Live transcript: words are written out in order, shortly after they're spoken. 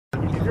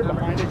you're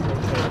behind it,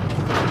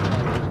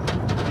 rotate.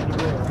 And you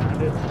go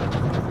around it.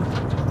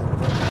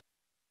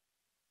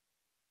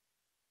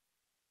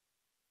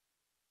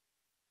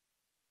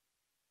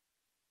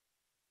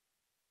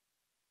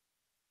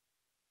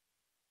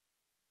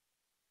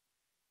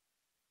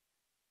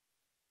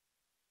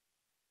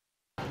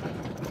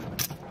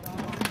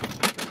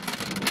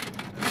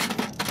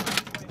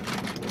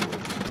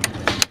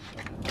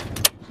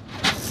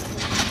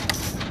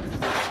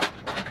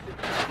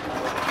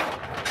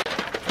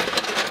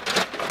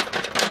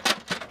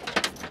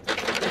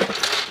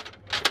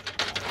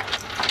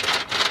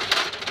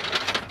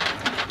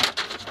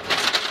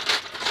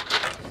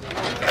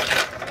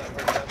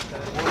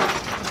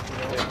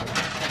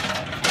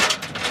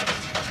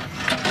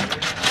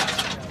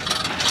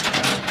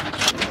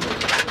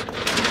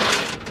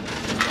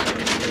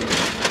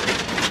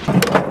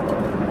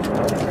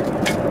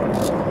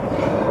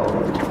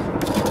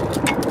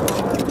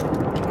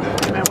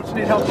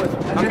 Help with.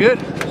 I'm good.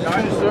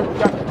 Nice, sir.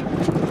 Yeah.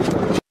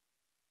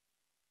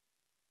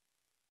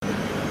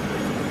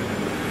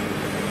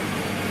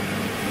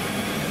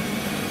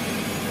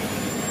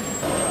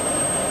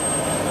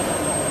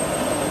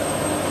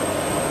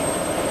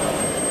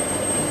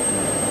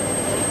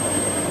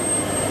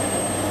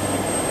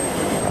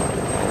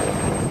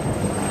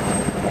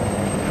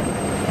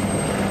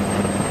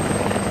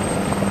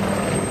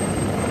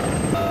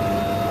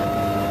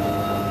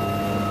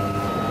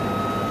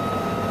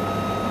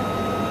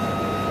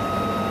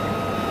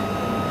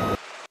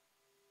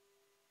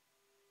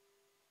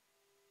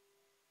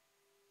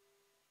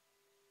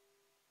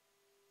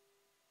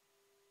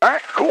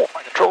 Alright, cool.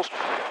 My controls.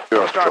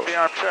 Your Start controls.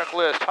 beyond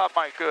checklist. Hot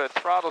mic good.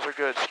 Throttles are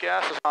good.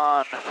 Gas is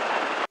on.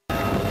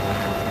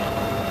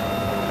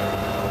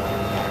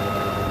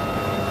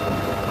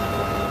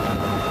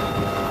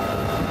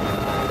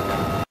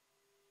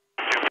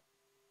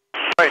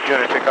 Alright,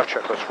 Jenny, take off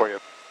checklist for you.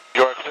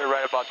 You are clear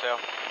right about tail.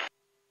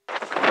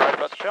 Right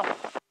about the tail.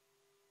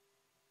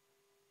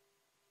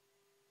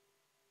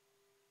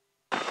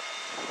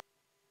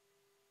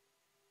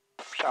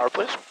 Shower,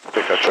 please.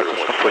 Take off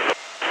checklist complete.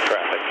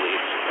 Traffic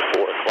leads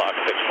 4 o'clock,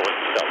 6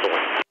 points south of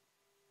wind.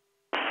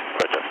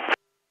 Roger.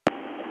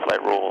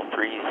 Flight rule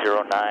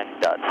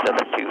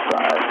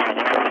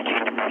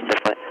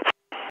 309.725.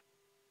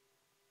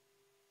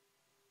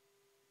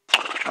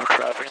 No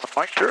traffic in the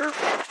mic curve.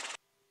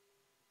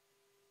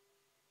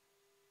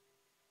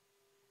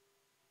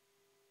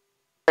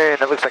 And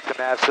it looks like the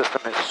nav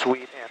system is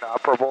sweet and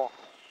operable.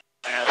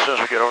 And as soon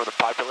as we get over the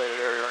populated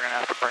area, we're going to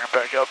have to bring it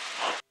back up.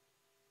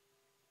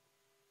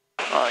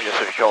 I guess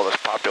we could call this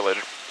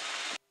populated.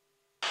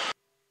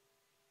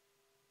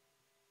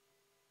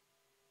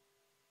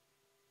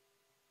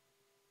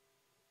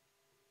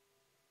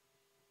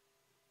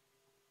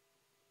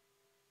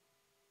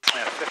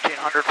 Yeah,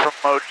 1500 from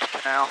Modes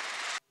to now.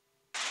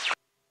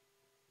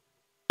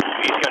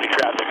 East County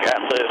traffic,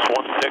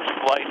 Atlas 16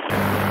 flight.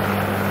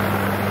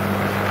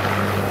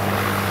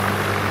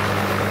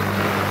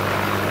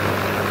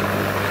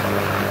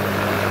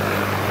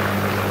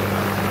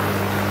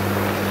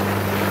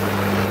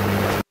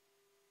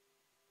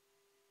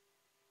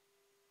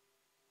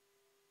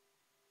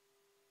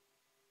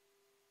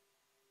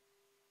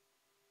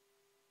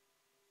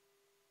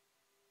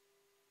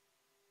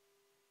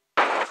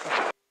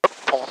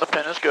 Pulling the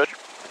pin is good.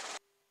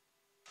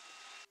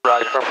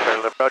 Roger, from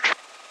clear lip nudge.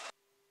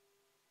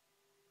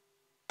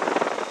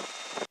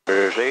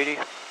 There's 80.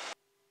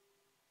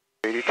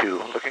 82,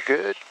 looking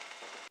good.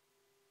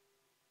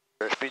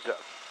 Airspeed's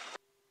up.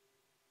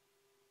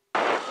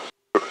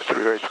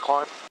 3 rates to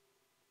climb.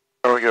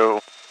 There we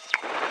go.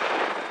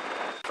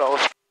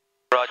 Fellas,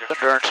 Roger.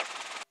 endurance.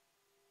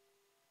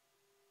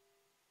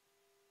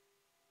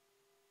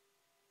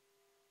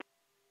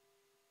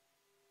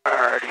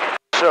 Alrighty.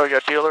 So we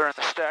got dealer in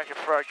the stack at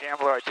front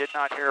gambler. I did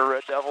not hear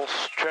Red Devils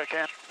check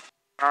in.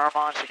 Arm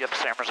on to get the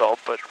same result,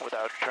 but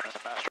without turning the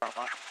master arm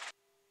on.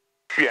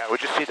 Yeah, we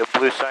just see the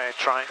blue cyan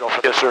triangle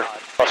for Yes, sir.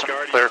 Awesome.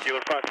 Clear. Dealer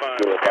 5-5.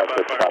 Dealer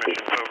 5-5, copy.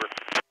 Over.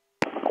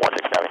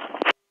 169.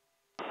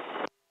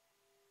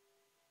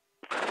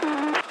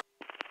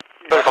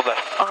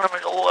 I'm going to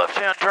make a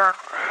left-hand turn.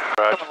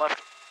 Right. Coming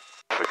left.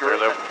 Figure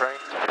it out. Train.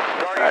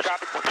 Right.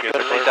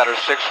 Lead that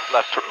 6,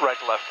 left, right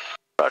to left.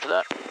 Roger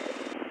that.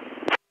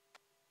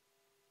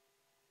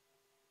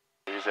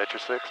 Is that your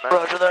 6 now?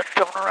 Roger that.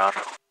 Coming around.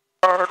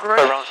 Hard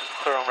right.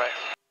 Clear on right.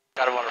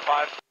 Got him under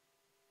 5.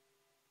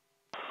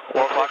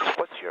 4 o'clock.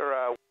 What's your,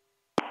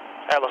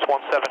 Atlas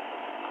 17,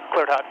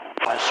 cleared hot.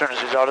 As soon as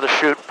he's out of the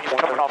chute, he's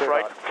coming off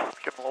right.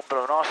 Give him a little bit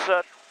of an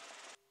offset.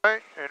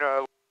 right, and,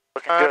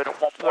 Looking good.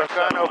 left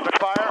gun, 1.7. open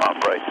fire.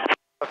 Top right.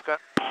 Left gun.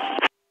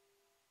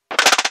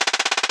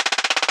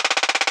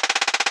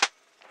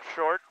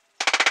 Short.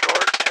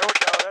 Short. There we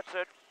go. That's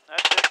it.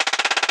 That's it.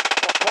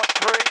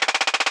 1.3.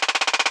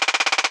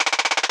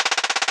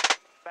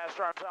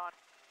 Master arms on.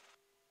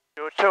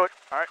 Do it to it.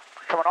 All right.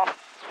 Coming off.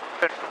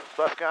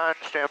 Left gun,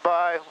 stand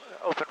by.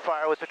 Open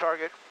fire with the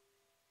target.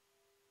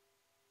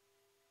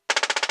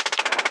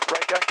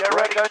 Right gun, get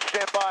ready. Right gun,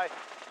 stand by.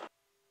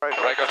 Right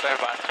Right, go stand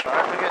by.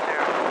 gun, in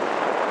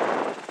there.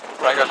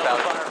 Right gun down.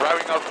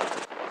 Driving up.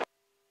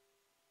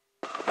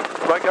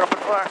 Right gun open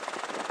fire.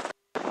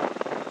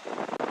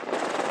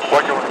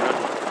 Right gun good.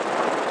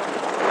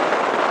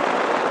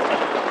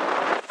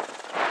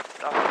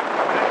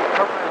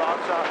 Terminate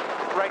logs off.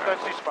 Right gun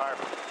ceasefire.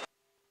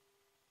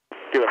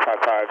 Dealer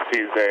 55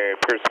 sees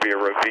appears to be a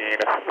ravine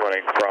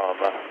running from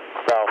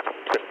south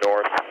to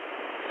north.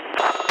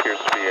 Appears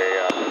to be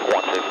a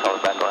 1-6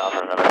 coming back around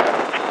for another guy.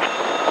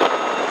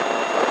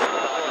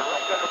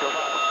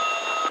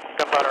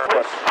 Gunfighter.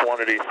 Request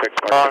quantity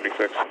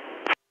 6.76.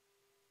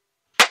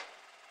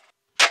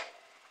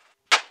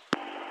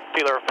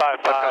 Dealer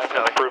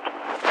 55 approved.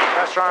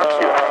 Master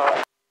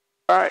arms.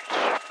 Alright.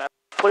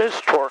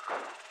 Please torque.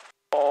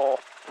 All.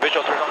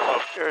 Visual 3 on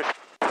close. Here's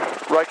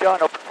right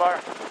gun, open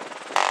fire.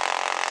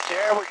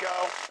 There we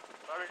go.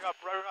 Revving up.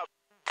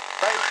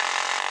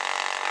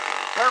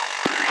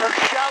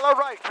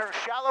 Right. Turn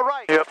shallow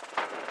right. Yep.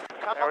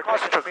 Come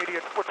across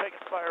intermediate. We're taking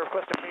fire.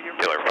 Request immediate.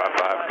 Dealer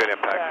 55, good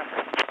impact.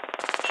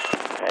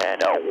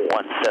 And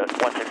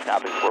 1-6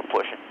 copies, we're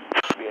pushing.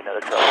 Should be another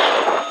trouble.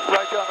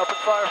 Right gun, open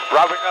fire.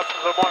 Revving up to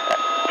the one.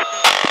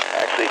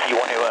 Actually, if you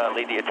want to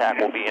lead the attack,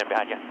 we'll be in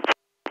behind you.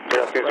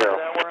 0-2-0.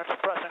 We're in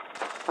suppressing.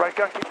 Right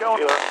gun, keep going.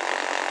 Dealer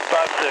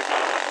 5-6,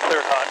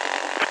 clear hot.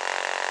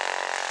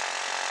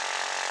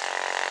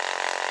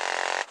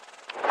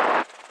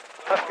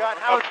 Left gun,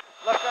 how much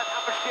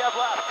do you have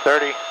left?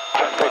 30.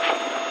 Left gun,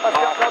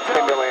 go down.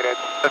 Simulated.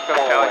 Let's go,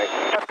 Kelly.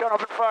 Left gun,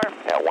 open fire.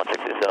 Yeah, 1-6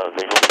 is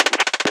visual.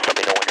 Just let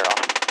me know when you're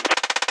off.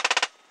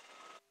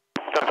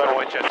 Gunfighter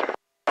Winchester.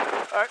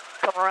 Alright,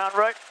 come around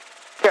right.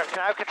 Here, can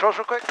I have controls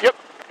real quick? Yep.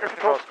 Here,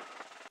 controls.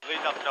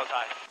 Leading up to no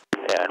time.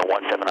 Yeah, and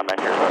 1-7, I'm at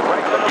here.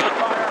 Right gun, open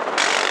fire.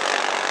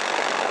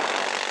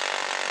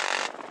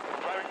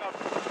 Driving up.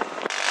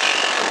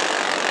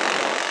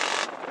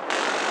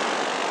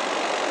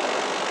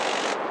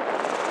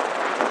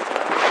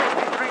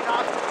 53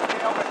 knots.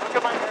 Look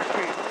at my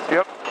airspeed.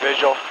 Yep.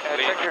 Visual.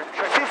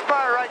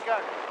 Ceasefire, right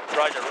gun.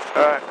 Roger.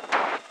 Alright.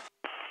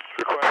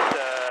 Request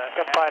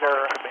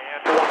gunfighter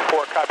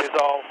 1-4 copies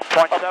all.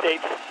 Point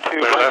Updates to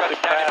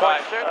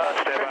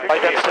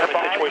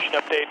situation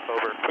update.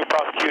 Over. We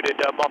prosecuted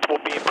multiple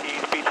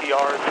BMPs,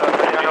 BTRs,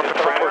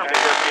 airport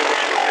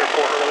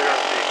earlier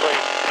in the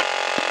late.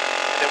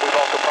 And then we've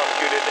also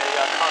prosecuted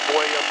a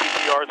convoy of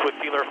BTRs with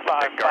dealer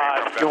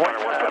 55.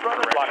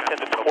 Block 10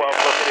 to 12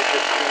 located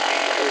just to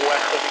the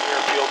west of the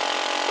airfield.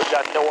 We've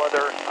got no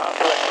other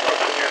direct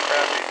approaching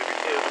aircraft.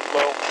 Is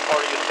low.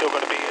 Party is still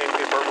going to be a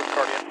Berwick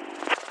Guardian.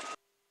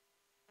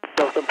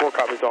 Delta 4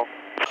 copies all.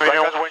 Right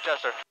gun,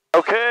 Winchester.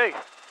 Okay.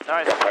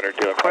 Nice. Gunfighter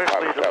dealer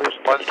 55 established.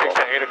 1-6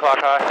 to 8 o'clock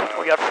high.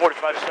 We got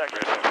 45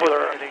 seconds.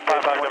 Dealer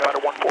 55 November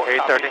 1-4.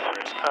 8:30.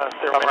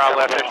 Come around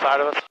left-ish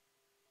side of us.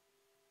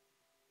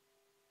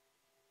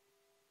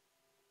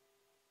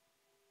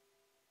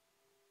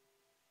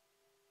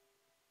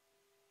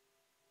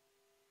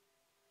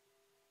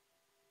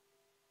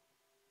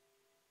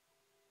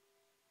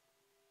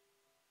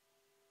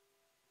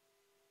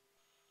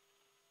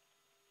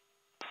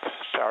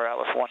 Tower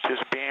Atlas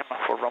 1-2's beam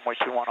for runway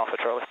 21 off of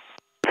Charlie.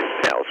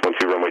 Atlas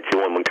 1-2, runway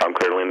 21, Wincom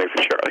clear to land next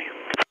to Charlie.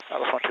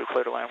 Atlas 1-2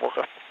 clear to land,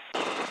 Wilco.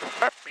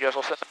 Alright, you guys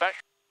all set in the back?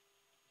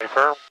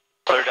 Confirm.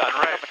 Clear down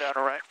right. Coming down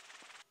to right.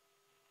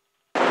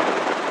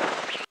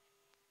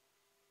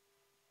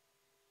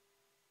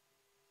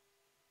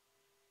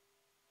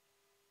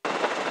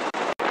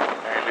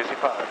 And busy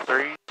 5.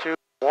 3, 2,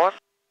 1.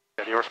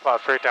 And your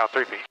spot straight down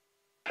 3 feet.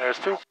 There's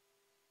 2.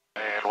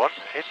 And 1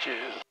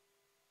 inches.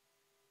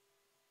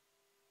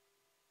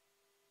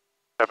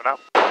 7 out.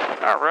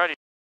 Alrighty.